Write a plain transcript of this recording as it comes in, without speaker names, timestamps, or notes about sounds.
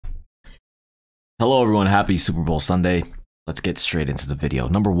Hello everyone, happy Super Bowl Sunday. Let's get straight into the video.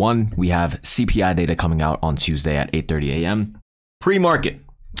 Number one, we have CPI data coming out on Tuesday at 8:30 a.m. Pre-market.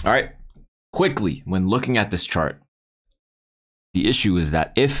 All right, quickly, when looking at this chart, the issue is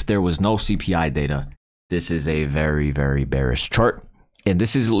that if there was no CPI data, this is a very, very bearish chart. And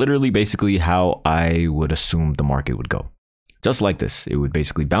this is literally basically how I would assume the market would go. Just like this, it would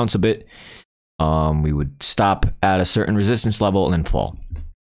basically bounce a bit. We would stop at a certain resistance level and then fall.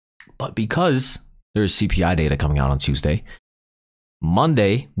 But because there's CPI data coming out on Tuesday,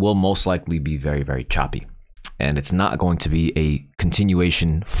 Monday will most likely be very, very choppy. And it's not going to be a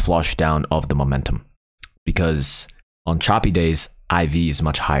continuation flush down of the momentum. Because on choppy days, IV is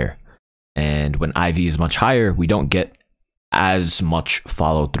much higher. And when IV is much higher, we don't get as much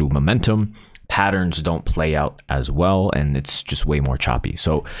follow through momentum. Patterns don't play out as well, and it's just way more choppy.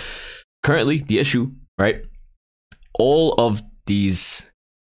 So currently the issue, right? All of these,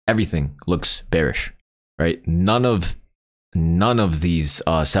 everything looks bearish, right? None of these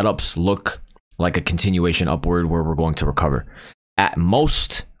setups look like a continuation upward where we're going to recover. At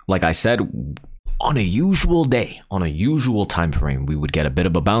most, like I said, on a usual day, on a usual time frame, we would get a bit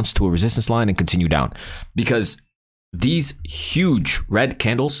of a bounce to a resistance line and continue down, because these huge red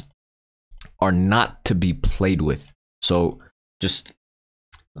candles are not to be played with. So just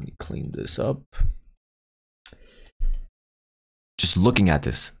let me clean this up. Just looking at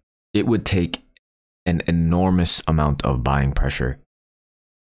this, it would take an enormous amount of buying pressure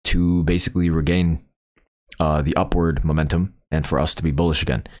to basically regain the upward momentum and for us to be bullish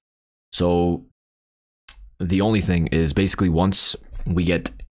again. So the only thing is basically once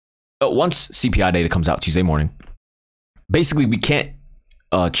CPI data comes out Tuesday morning, basically we can't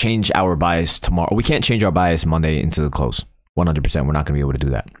change our bias tomorrow. We can't change our bias Monday into the close. 100%. We're not going to be able to do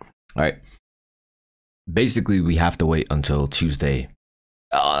that. All right. Basically, we have to wait until Tuesday,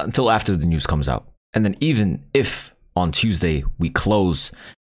 until after the news comes out. And then even if on Tuesday we close,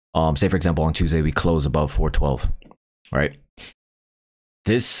 say for example, on Tuesday we close above 412, right?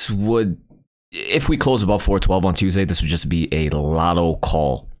 This would, if we close above 412 on Tuesday, this would just be a lotto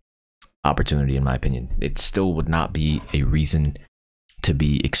call opportunity, in my opinion. It still would not be a reason to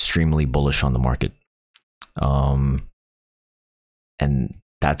be extremely bullish on the market. And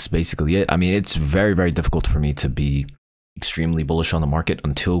that's basically it. I mean, it's very, very difficult for me to be extremely bullish on the market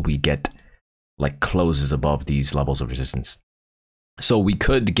until we get like closes above these levels of resistance. So we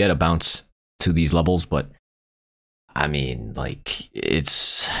could get a bounce to these levels, but I mean, like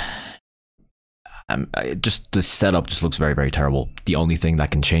it's just the setup just looks very, very terrible. The only thing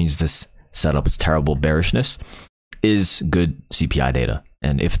that can change this setup's terrible bearishness is good CPI data.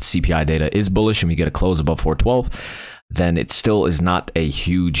 And if CPI data is bullish and we get a close above 412, then it still is not a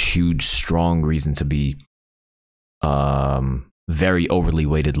huge, strong reason to be very overly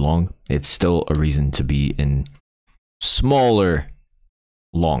weighted long. It's still a reason to be in smaller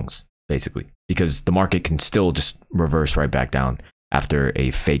longs, basically, because the market can still just reverse right back down after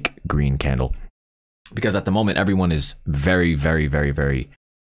a fake green candle. Because at the moment, everyone is very, very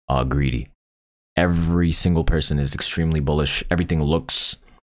greedy. Every single person is extremely bullish. Everything looks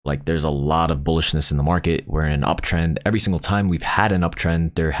like there's a lot of bullishness in the market. We're in an uptrend. Every single time we've had an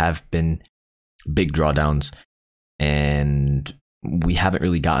uptrend, there have been big drawdowns, and we haven't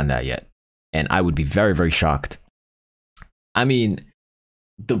really gotten that yet. And I would be very, very shocked. I mean,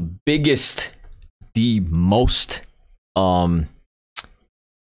 the most, in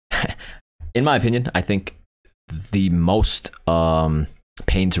my opinion, I think the most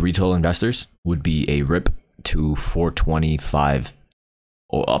pain to retail investors would be a rip to 425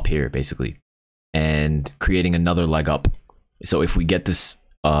 or up here, basically, and creating another leg up. So if we get this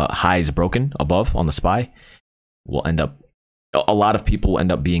highs broken above on the SPY, we'll end up, a lot of people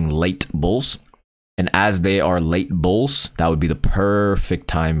end up being late bulls, and as they are late bulls, that would be the perfect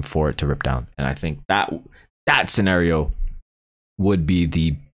time for it to rip down. And I think that scenario would be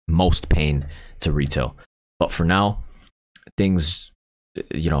the most pain to retail. But for now, things,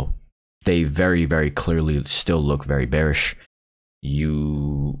 you know, they very, very clearly still look very bearish.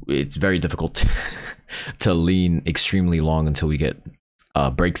 It's very difficult to lean extremely long until we get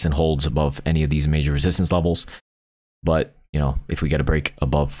breaks and holds above any of these major resistance levels. But, you know, if we get a break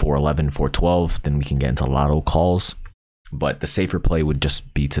above 411, 412, then we can get into lotto calls. But the safer play would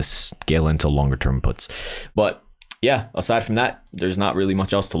just be to scale into longer term puts. But yeah, aside from that, there's not really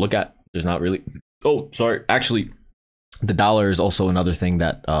much else to look at. There's not really, oh, sorry, actually, the dollar is also another thing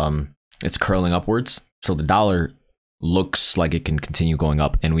that it's curling upwards. So the dollar looks like it can continue going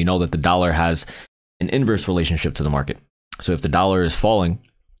up, and we know that the dollar has an inverse relationship to the market. So if the dollar is falling,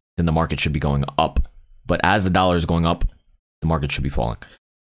 then the market should be going up. But as the dollar is going up, the market should be falling.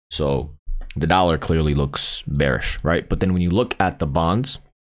 So the dollar clearly looks bearish, right? But then when you look at the bonds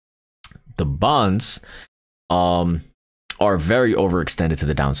are very overextended to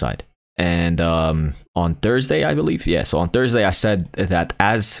the downside. And on Thursday, I believe, yeah, so on Thursday I said that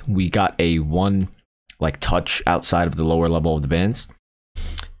as we got a one like touch outside of the lower level of the bands,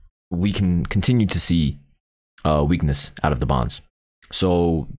 we can continue to see weakness out of the bonds.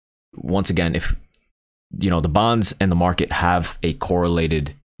 So once again, if you know, the bonds and the market have a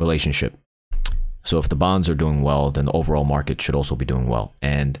correlated relationship. So if the bonds are doing well, then the overall market should also be doing well.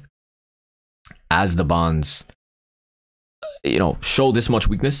 And as the bonds, you know, show this much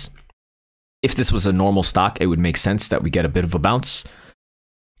weakness, if this was a normal stock, it would make sense that we get a bit of a bounce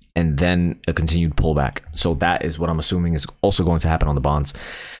and then a continued pullback. So that is what I'm assuming is also going to happen on the bonds.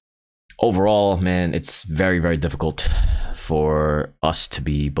 Overall, man, it's very, very difficult for us to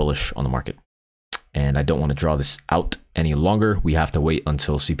be bullish on the market. And I don't want to draw this out any longer. We have to wait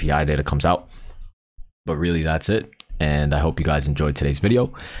until CPI data comes out. But really, that's it. And I hope you guys enjoyed today's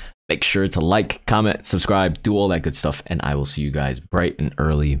video. Make sure to like, comment, subscribe, do all that good stuff. And I will see you guys bright and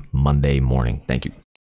early Monday morning. Thank you.